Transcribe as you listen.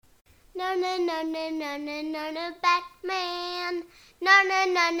No, no, no, no, no, no, no, no, Batman. No, no,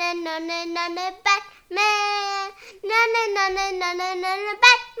 no, no, no, no, no, no, Batman. No, no, no, no, no, no, no, no,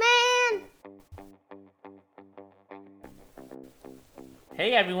 Batman.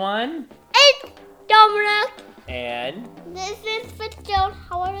 Hey everyone! It's Dominic. And This is Fitzgerald.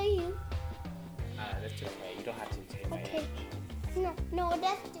 How are you? that's okay. You don't have to take my Okay. age. No,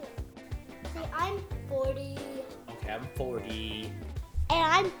 let's do it. See, I'm 40. Okay, I'm 40. And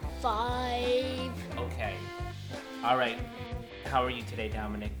I'm 5. Okay. All right. How are you today,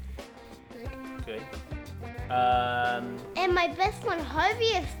 Dominic? Good. Good. And my best friend Harvey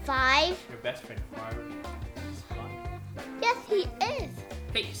is 5. Your best friend Harvey is fun. Yes, he is.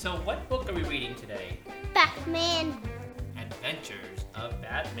 Hey, so what book are we reading today? Batman. Adventures of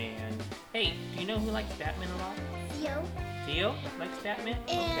Batman. Hey, do you know who likes Batman a lot? Theo. Theo likes Batman?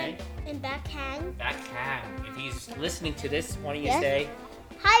 Okay. And Backhang. Backhang. If he's listening to this, why don't you Yes. say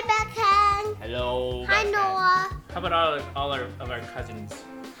Hi, Backhang. hello? Hi, Backhang. Noah. How about all of our cousins?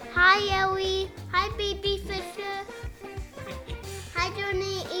 Hi, Ellie. Hi, Baby Fisher. Hi,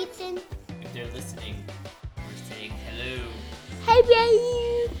 Johnny Ethan. If they're listening, we're saying hello. Hey,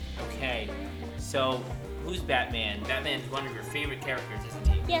 baby. Okay, so who's Batman? Batman's one of your favorite characters, isn't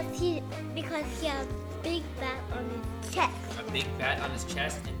he? Yes, because he has a big bat on his chest. A big bat on his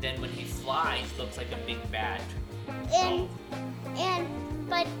chest, and then when he flies, looks like a big bat.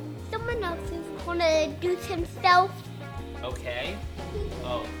 But someone else is gonna do himself. Okay.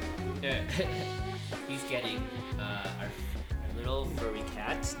 Oh, he's getting our little furry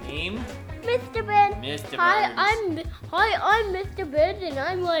cat's name. Mr. Ben. Mr. Hi, Burns. I'm Mr. Ben, and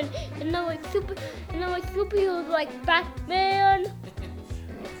I'm like superheroes like Batman. Okay.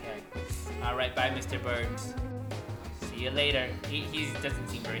 All right, bye, Mr. Burns. See you later. He doesn't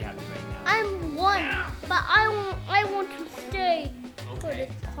seem very happy right now. I'm 1, but I want to stay for Okay.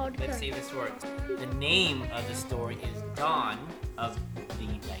 this podcast. Let's see if this works. The name of the story is Dawn of the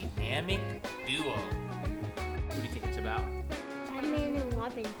Dynamic Duo. Who do you think it's about? Batman and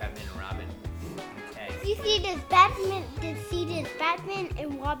Robin. Batman and Robin. Okay. You see this Batman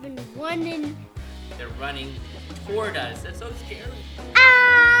and Robin running. They're running toward us. That's so scary.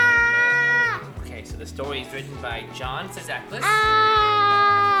 Ah! Okay, so the story is written by John Cizaklis.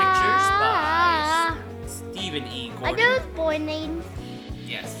 Ah! Pictures by Stephen E. Are Gordon. those boy names?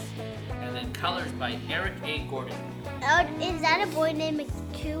 Yes. And then colors by Eric A. Gordon. Is that a boy name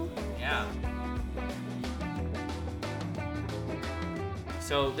too? Yeah.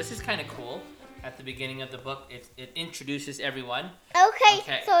 So this is kind of cool. At the beginning of the book, it introduces everyone.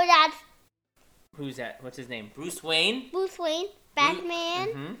 Okay, so that's Who's that? What's his name? Bruce Wayne. Bruce Wayne, Batman,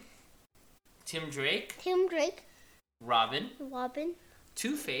 Mhm. Tim Drake. Tim Drake, Robin. Robin,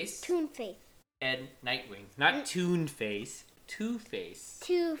 Two-Face. Two-Face, And Nightwing. Not Toon-Face. Two-Face.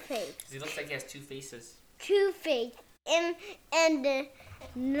 Two-Face, 'Cause he looks like he has 2 faces. Two-Face, and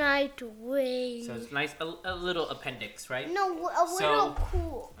Nightwing. So it's nice. A little appendix, right? No, a little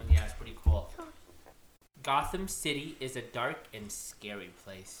cool. Oh, yeah, it's pretty cool. Gotham City is a dark and scary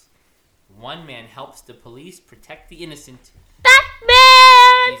place. One man helps the police protect the innocent.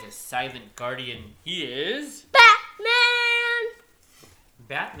 Batman! He's a silent guardian. He is. Batman!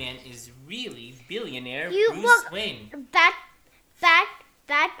 Batman is really billionaire You Bruce look- Wayne.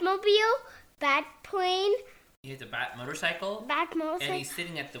 Batmobile, Batplane, He has a bat motorcycle. Batmotorcycle. And he's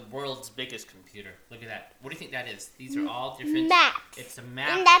sitting at the world's biggest computer. Look at that. What do you think that is? These are all different. Maps. It's a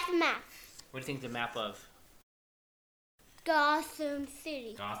map. And that's a map. What do you think the map of? Gotham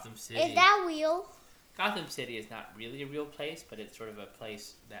City. Gotham City. Is that real? Gotham City is not really a real place, but it's sort of a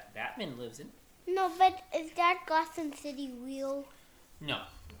place that Batman lives in. No, but is that Gotham City real? No.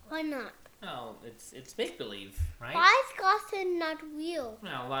 Why not? No, it's make believe, right? Why is Gotham not real?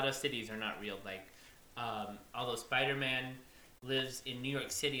 No, a lot of cities are not real. Like, although Spider-Man lives in New York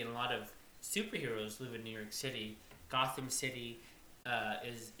City and a lot of superheroes live in New York City, Gotham City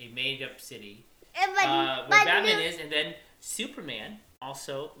is a made-up city where Batman is, and then Superman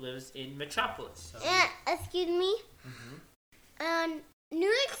also lives in Metropolis. So, Excuse me? New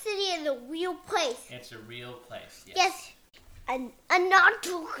York City is a real place. it's a real place. Yes. Yes. I'm not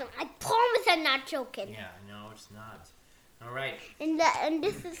joking. I promise I'm not joking. Yeah, no, it's not. All right. And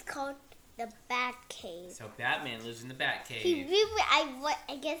this is called the Batcave. So Batman lives in the Batcave. He really,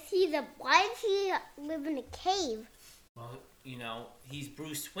 I guess why does he live in a cave? Well, you know, he's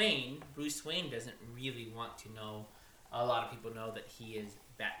Bruce Wayne. Bruce Wayne doesn't really want to know. A lot of people know that he is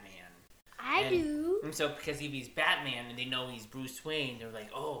Batman. I do. And so, because if he's Batman and they know he's Bruce Wayne, they're like,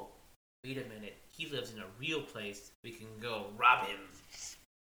 oh, wait a minute. He lives in a real place. We can go rob him.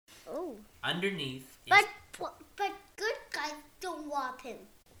 Oh. Underneath is... But good guys don't rob him.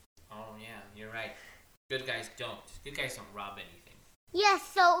 Oh yeah, you're right. Good guys don't. Good guys don't rob anything. Yes,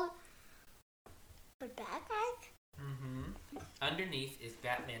 so... But bad guys? Mm-hmm. Underneath is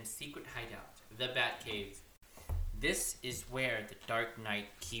Batman's secret hideout, the Batcave. This is where the Dark Knight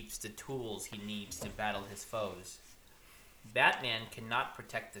keeps the tools he needs to battle his foes. Batman cannot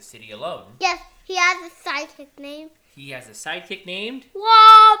protect the city alone. Yes, he has a sidekick name. He has a sidekick named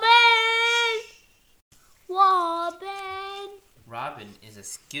Robin! Robin! Robin is a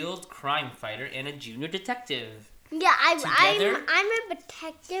skilled crime fighter and a junior detective. Yeah, Together? I'm a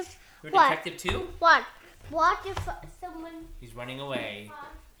detective. You're a What? detective too? What if someone... He's running away.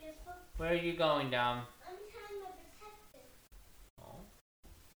 Where are you going, Dom? I'm kind of a detective. Oh.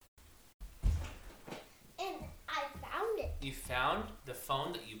 And I found it. You found the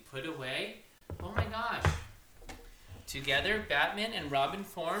phone that you put away? Oh my gosh. Together, Batman and Robin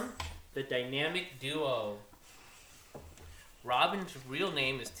form the dynamic duo. Robin's real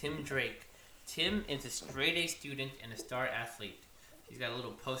name is Tim Drake. Tim is a straight-A student and a star athlete. He's got a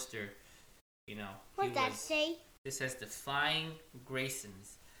little poster, you know. What's that say? This says the Flying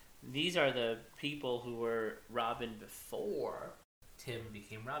Graysons. These are the people who were Robin before Tim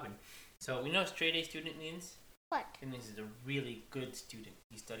became Robin. So we know what straight-A student means? What? It means he's a really good student.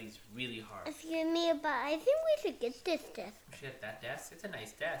 He studies really hard. Excuse me, but I think we should get this desk. We should get that desk. It's a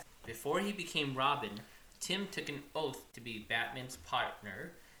nice desk. Before he became Robin, Tim took an oath to be Batman's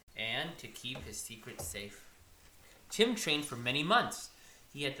partner and to keep his secret safe. Tim trained for many months.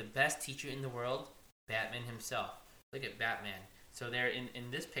 He had the best teacher in the world, Batman himself. Look at Batman. So there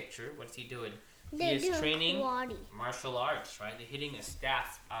in this picture, what's he doing? They're He is doing training karate. martial arts, right? They're hitting a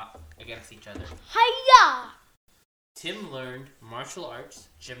staff against each other. Hiya! Tim learned martial arts,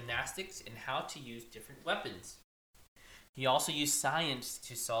 gymnastics, and how to use different weapons. He also used science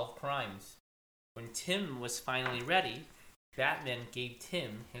to solve crimes. When Tim was finally ready, Batman gave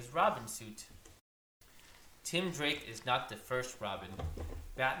Tim his Robin suit. Tim Drake is not the first Robin.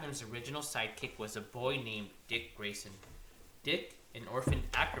 Batman's original sidekick was a boy named Dick Grayson. Dick, an orphan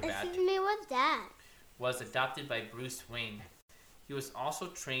acrobat, Excuse me, what's that? was adopted by Bruce Wayne. He was also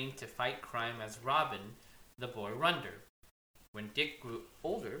trained to fight crime as Robin, the boy wonder. When Dick grew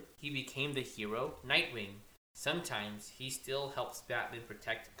older, he became the hero Nightwing. Sometimes he still helps Batman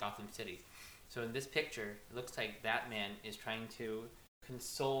protect Gotham City. So in this picture, it looks like Batman is trying to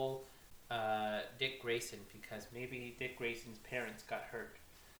console Dick Grayson because maybe Dick Grayson's parents got hurt.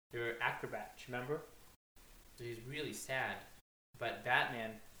 They were acrobats, remember? So he's really sad. But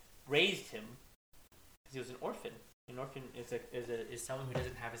Batman raised him because he was an orphan. An orphan is someone who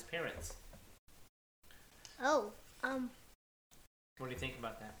doesn't have his parents. Oh, What do you think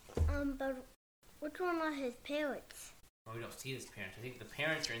about that? but which one are his parents? Well, we don't see his parents. I think the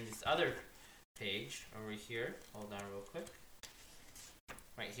parents are in this other page over here. Hold on real quick.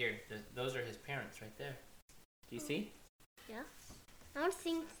 Right here. Those are his parents right there. Do you see? Yeah. I don't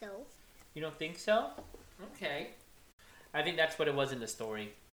think so. You don't think so? Okay. I think that's what it was in the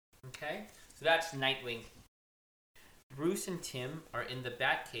story. Okay? So that's Nightwing. Bruce and Tim are in the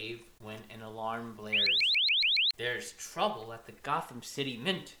Batcave when an alarm blares. There's trouble at the Gotham City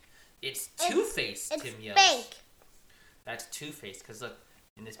Mint. It's Two-Face, Tim yells. It's fake. That's Two-Face, because look,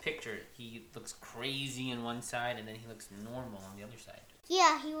 in this picture, he looks crazy on one side, and then he looks normal on the other side.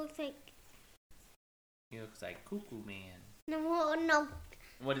 Yeah, he looks like... He looks like Cuckoo Man. No.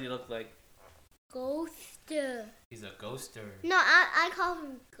 What does he look like? Ghoster. He's a ghoster. No, I call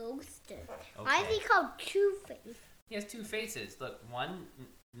him Ghoster. Why is Okay. he called Two-Face? He has two faces. Look, one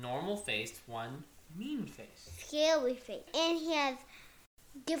normal face, one mean face. Scary face. And he has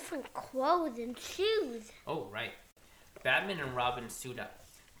different clothes and shoes. Oh, right. Batman and Robin suit up.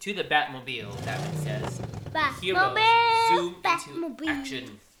 To the Batmobile, Batman says. Heroes zoom into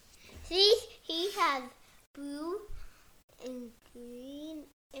action. See, he has blue and green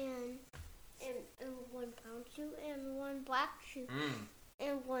and one brown shoe and one black shoe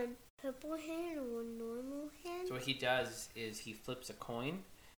and one purple hand and one normal hand. So what he does is he flips a coin,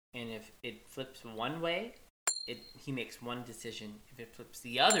 and if it flips one way, he makes one decision. If it flips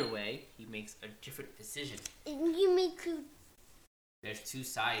the other way, he makes a different decision. And you make two. There's two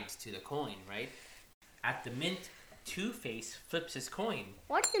sides to the coin, right? At the Mint, Two-Face flips his coin.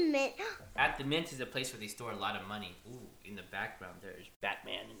 What's the mint? At the Mint is a place where they store a lot of money. Ooh, in the background there's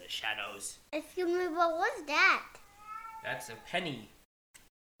Batman in the shadows. Excuse me, but what's that? That's a penny.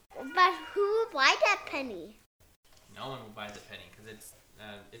 But who would buy that penny? No one will buy the penny because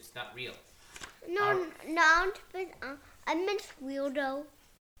it's not real. No, but I meant real though.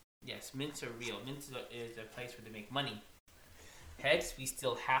 Yes, mints are real. Mints is a place where they make money. Heads, we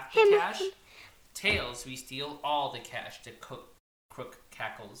steal half the cash. Tails, we steal all the cash. The crook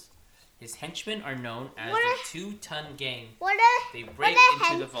cackles. His henchmen are known as What the 2-Ton Gang. What a They break what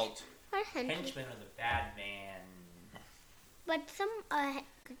a into the vault. What a Henchmen are the bad man. But some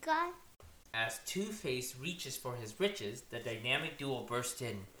good guy. As Two-Face reaches for his riches, the dynamic duo bursts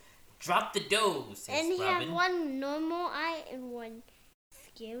in. Drop the dough, says And he Robin. has one normal eye and one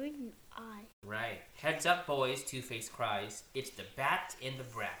scary eye. Right. Heads up, boys, Two-Face cries. It's the Bat and the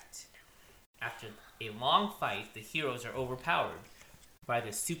Brat. After a long fight, the heroes are overpowered by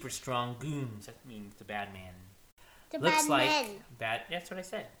the super strong goons. That means the bad man. The Looks bad like men. bad. That's what I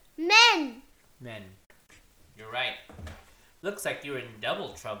said. Men. Men. You're right. Looks like you're in double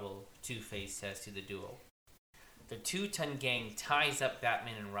trouble, Two-Face says to the duo. The 2-Ton Gang ties up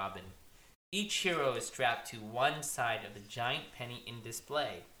Batman and Robin. Each hero is strapped to one side of the giant penny in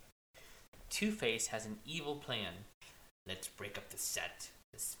display. Two-Face has an evil plan. Let's break up the set.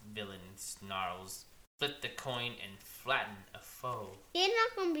 This villain snarls. Flip the coin and flatten a foe. They're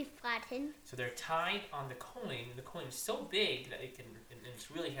not going to be flattened. So they're tied on the coin. The coin is so big that it can, and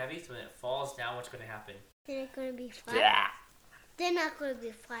it's really heavy, so when it falls down, what's going to happen? They're not going to be flat. Yeah. They're not going to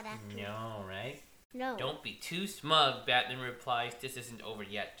be flat after. No, right? No. Don't be too smug, Batman replies. This isn't over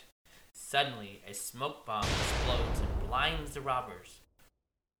yet. Suddenly, a smoke bomb explodes and blinds the robbers.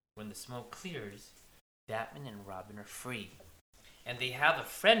 When the smoke clears, Batman and Robin are free. And they have a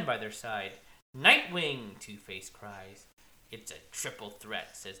friend by their side. Nightwing, Two-Face cries. It's a triple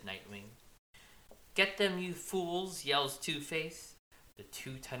threat, says Nightwing. Get them, you fools, yells Two-Face. The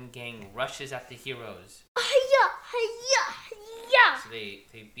 2-Ton Gang rushes at the heroes. Hi-ya! Hi-ya! Hi-ya! So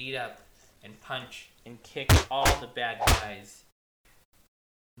they beat up and punch and kick all the bad guys.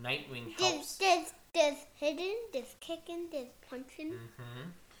 Nightwing helps. There's hitting, there's kicking, there's punching.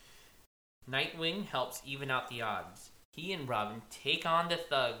 Nightwing helps even out the odds. He and Robin take on the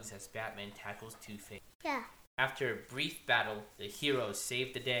thugs as Batman tackles Two-Face. Yeah. After a brief battle, the heroes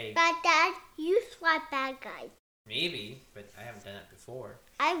save the day. But Dad, you slap bad guys. Maybe, but I haven't done it before.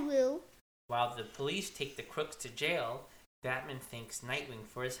 I will. While the police take the crooks to jail, Batman thanks Nightwing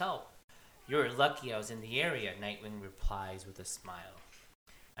for his help. You're lucky I was in the area, Nightwing replies with a smile.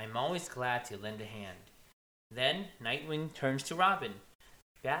 I'm always glad to lend a hand. Then Nightwing turns to Robin.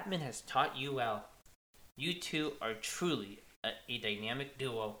 Batman has taught you well. You two are truly a dynamic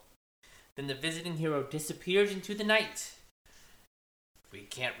duo. Then the visiting hero disappears into the night. We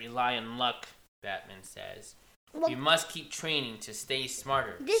can't rely on luck, Batman says. Well, We must keep training to stay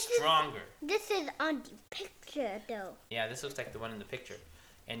smarter, stronger. This is on the picture, though. Yeah, this looks like the one in the picture.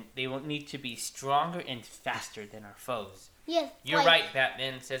 And they will need to be stronger and faster than our foes. Yes. You're right,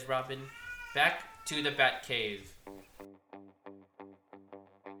 Batman, says Robin. Back to the Batcave.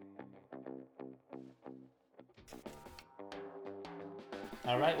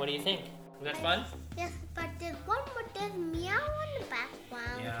 Alright, what do you think? Was that fun? Yes, but there's one more. There's meow in the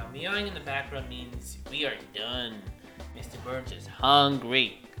background. Yeah, meowing in the background means we are done. Mr. Burns is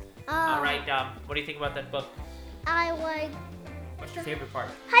hungry. Alright, what do you think about that book? I like. What's your favorite part?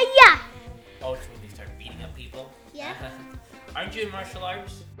 Hiya! Oh, it's when they start beating up people? Yeah. Aren't you in martial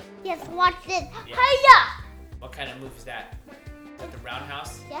arts? Yes, watch this. Yeah. Hiya! What kind of move is that? Is that the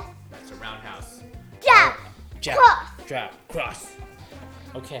roundhouse? Yes. That's a roundhouse. Jab! Jab, Cross! jab, cross.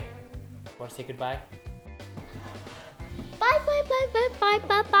 Okay. Want to say goodbye? Bye, bye, bye, bye, bye,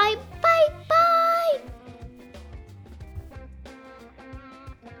 bye, bye,